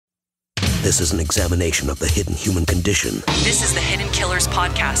This is an examination of the hidden human condition. This is the Hidden Killers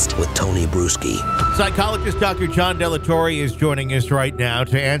Podcast with Tony Bruschi. Psychologist Dr. John Delatorre is joining us right now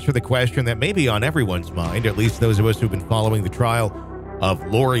to answer the question that may be on everyone's mind, at least those of us who've been following the trial of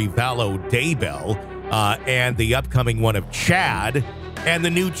Lori Vallow Daybell and the upcoming one of Chad and the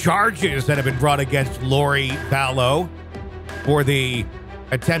new charges that have been brought against Lori Vallow for the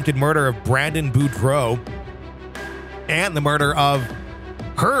attempted murder of Brandon Boudreaux and the murder of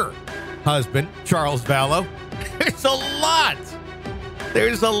her husband, Charles Vallow. There's a lot.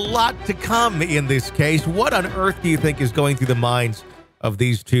 There's a lot to come in this case. What on earth do you think is going through the minds of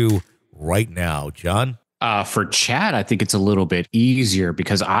these two right now, John? For Chad, I think it's a little bit easier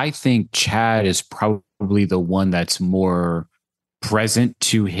because I think Chad is probably the one that's more present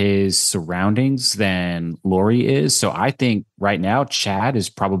to his surroundings than Lori is. So I think right now Chad is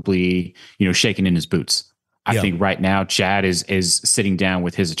probably, shaking in his boots. I think right now Chad is sitting down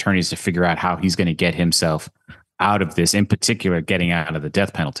with his attorneys to figure out how he's going to get himself out of this, in particular, getting out of the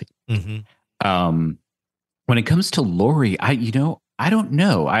death penalty. Mm-hmm. When it comes to Lori, I don't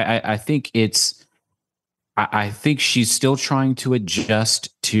know. I think I think she's still trying to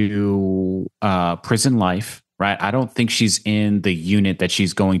adjust to prison life, right? I don't think she's in the unit that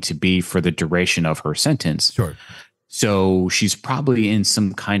she's going to be for the duration of her sentence. Sure. So she's probably in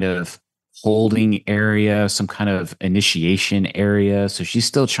some kind of holding area, some kind of initiation area. So she's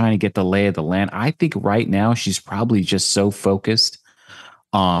still trying to get the lay of the land. I think right now she's probably just so focused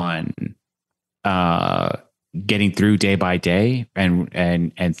on getting through day by day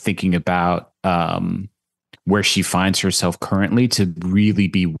and thinking about where she finds herself currently to really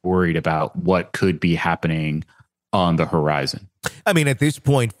be worried about what could be happening on the horizon. I mean, at this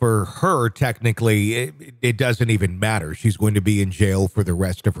point for her, technically, it doesn't even matter. She's going to be in jail for the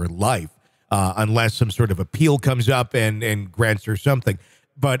rest of her life. Unless some sort of appeal comes up and grants her something.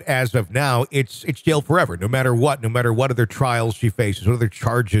 But as of now, it's jail forever, no matter what other trials she faces, what other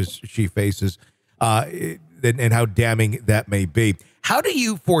charges she faces, and how damning that may be. How do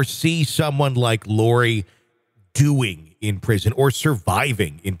you foresee someone like Lori doing in prison or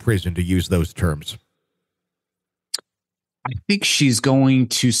surviving in prison, to use those terms? I think she's going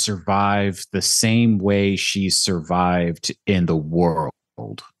to survive the same way she survived in the world.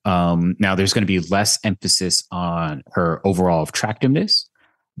 Now, there's going to be less emphasis on her overall attractiveness,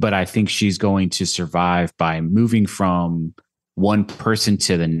 but I think she's going to survive by moving from one person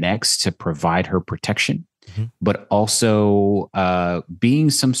to the next to provide her protection, but also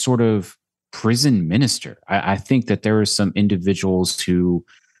being some sort of prison minister. I think that there are some individuals who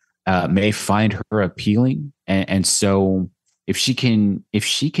may find her appealing, and so if she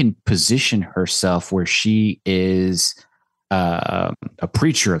can position herself where she is a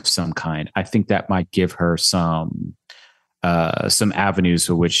preacher of some kind, I think that might give her some avenues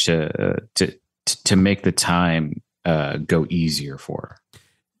for which to make the time go easier for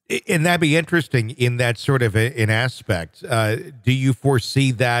her. And that'd be interesting in that sort of an aspect. Do you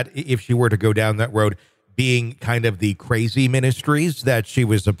foresee that if she were to go down that road, being kind of the crazy ministries that she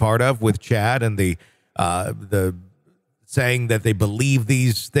was a part of with Chad and the saying that they believe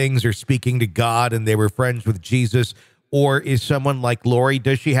these things are speaking to God and they were friends with Jesus? Or is someone like Lori,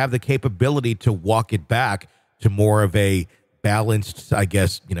 does she have the capability to walk it back to more of a balanced, I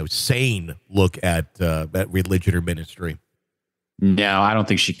guess, sane look at religion or ministry? No, I don't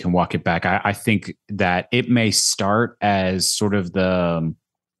think she can walk it back. I think that it may start as similar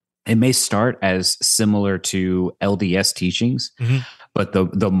to LDS teachings, but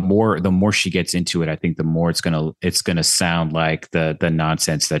the more she gets into it, I think the more it's gonna sound like the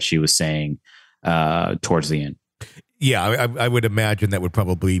nonsense that she was saying towards the end. Yeah, I would imagine that would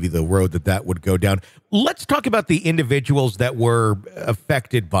probably be the road that would go down. Let's talk about the individuals that were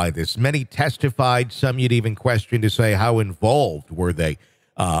affected by this. Many testified. Some you'd even question to say how involved were they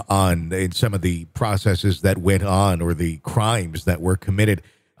in some of the processes that went on or the crimes that were committed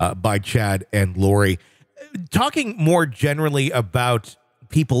by Chad and Lori. Talking more generally about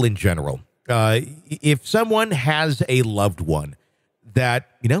people in general, if someone has a loved one that,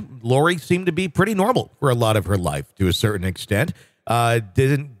 Lori seemed to be pretty normal for a lot of her life to a certain extent,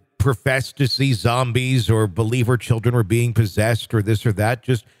 didn't profess to see zombies or believe her children were being possessed or this or that,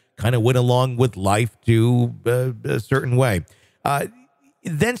 just kind of went along with life to a certain way.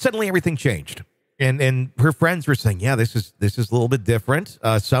 Then suddenly everything changed. And her friends were saying, yeah, this is a little bit different.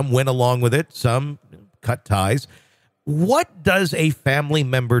 Some went along with it. Some cut ties. What does a family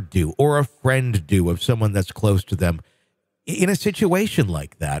member do or a friend do of someone that's close to them in a situation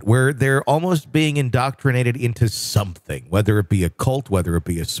like that, where they're almost being indoctrinated into something, whether it be a cult, whether it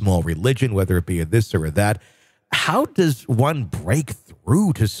be a small religion, whether it be a this or a that? How does one break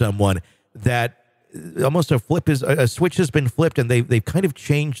through to someone that almost a switch has been flipped, and they've kind of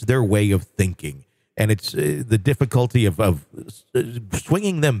changed their way of thinking. And it's the difficulty of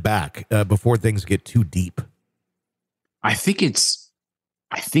swinging them back before things get too deep. I think it's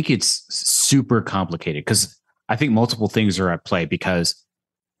super complicated because I think multiple things are at play, because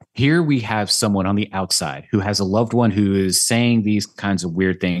here we have someone on the outside who has a loved one who is saying these kinds of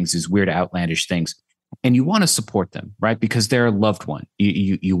weird things, these weird, outlandish things, and you want to support them, right? Because they're a loved one.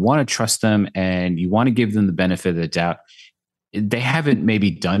 You want to trust them and you want to give them the benefit of the doubt. They haven't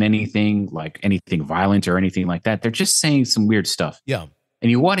maybe done anything violent or anything like that. They're just saying some weird stuff. Yeah.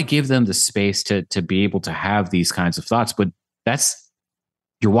 And you want to give them the space to be able to have these kinds of thoughts. But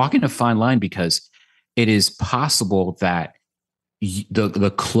you're walking a fine line, because it is possible that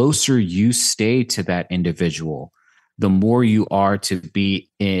the closer you stay to that individual, the more you are to be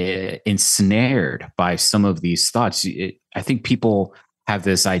ensnared by some of these thoughts. I think people have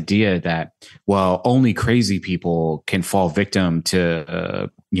this idea that, well, only crazy people can fall victim to,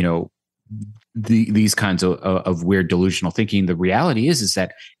 these kinds of weird delusional thinking. The reality is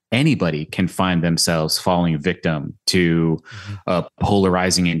that anybody can find themselves falling victim to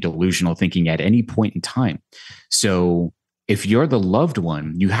polarizing and delusional thinking at any point in time. So if you're the loved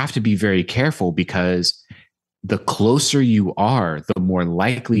one, you have to be very careful, because the closer you are, the more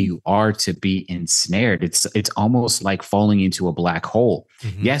likely you are to be ensnared. It's almost like falling into a black hole.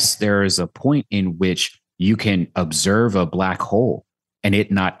 Mm-hmm. Yes, there is a point in which you can observe a black hole and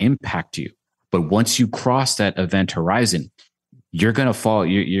it not impact you. But once you cross that event horizon, you're going to fall.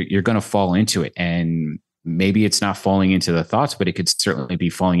 You're going to fall into it. And maybe it's not falling into the thoughts, but it could certainly be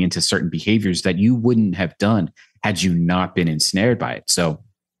falling into certain behaviors that you wouldn't have done had you not been ensnared by it. So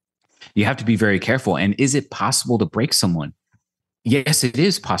you have to be very careful. And is it possible to break someone? Yes, it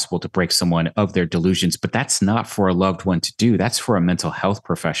is possible to break someone of their delusions, but that's not for a loved one to do. That's for a mental health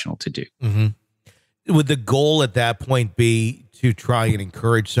professional to do. Mm-hmm. Would the goal at that point be to try and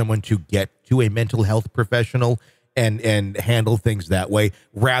encourage someone to get to a mental health professional and handle things that way,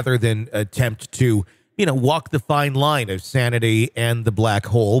 rather than attempt to, walk the fine line of sanity and the black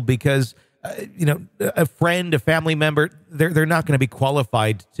hole? Because a friend, a family member, they're not going to be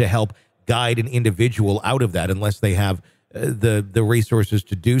qualified to help guide an individual out of that unless they have the resources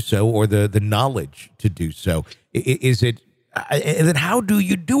to do so, or the knowledge to do so. Is it, and then how do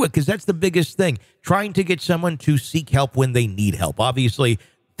you do it? Because that's the biggest thing, trying to get someone to seek help when they need help. Obviously,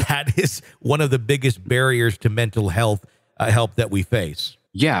 that is one of the biggest barriers to mental health help that we face.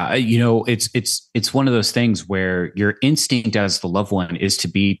 Yeah, it's one of those things where your instinct as the loved one is to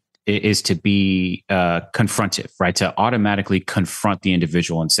be confrontive, right? To automatically confront the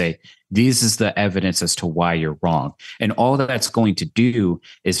individual and say, this is the evidence as to why you're wrong. And all that's going to do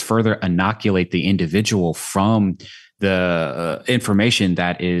is further inoculate the individual from the information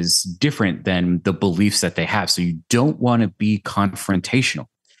that is different than the beliefs that they have. So you don't want to be confrontational,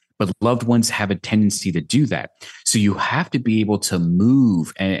 but loved ones have a tendency to do that. So you have to be able to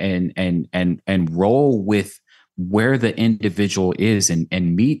move and roll with where the individual is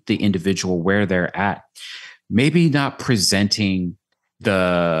and meet the individual where they're at. Maybe not presenting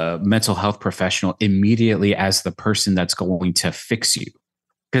the mental health professional immediately as the person that's going to fix you,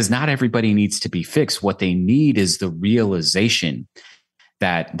 because not everybody needs to be fixed. What they need is the realization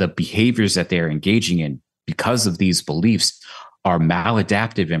that the behaviors that they're engaging in because of these beliefs are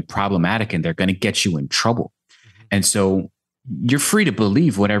maladaptive and problematic, and they're going to get you in trouble. Mm-hmm. And so you're free to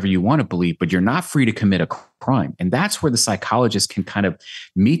believe whatever you want to believe, but you're not free to commit a crime. And that's where the psychologist can kind of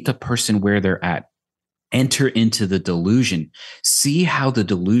meet the person where they're at, enter into the delusion, see how the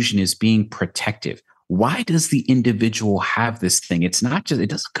delusion is being protective. Why does the individual have this thing? It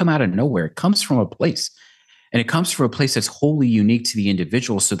doesn't come out of nowhere. It comes from a place, and it comes from a place that's wholly unique to the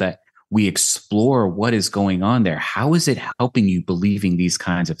individual, so that we explore what is going on there. How is it helping you believing these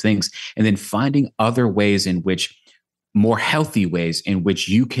kinds of things? And then finding other ways in which, more healthy ways in which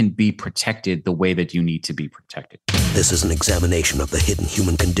you can be protected the way that you need to be protected. This is an examination of the hidden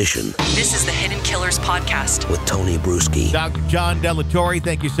human condition. This is the Hidden Killers Podcast with Tony Bruschi. Dr. John Delatorre,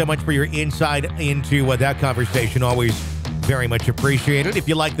 thank you so much for your insight into that conversation. Always very much appreciated. If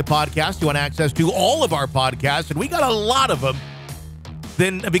you like the podcast, you want access to all of our podcasts, and we got a lot of them,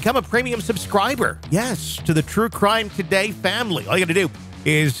 then become a premium subscriber. Yes, to the True Crime Today family. All you got to do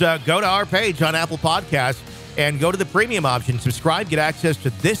is go to our page on Apple Podcasts and go to the premium option, subscribe, get access to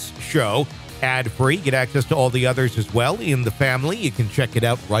this show ad-free, get access to all the others as well in the family. You can check it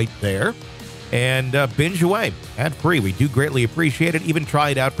out right there and binge away ad-free. We do greatly appreciate it. Even try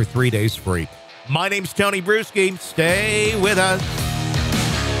it out for 3 days free. My name's Tony Bruschi. Stay with us.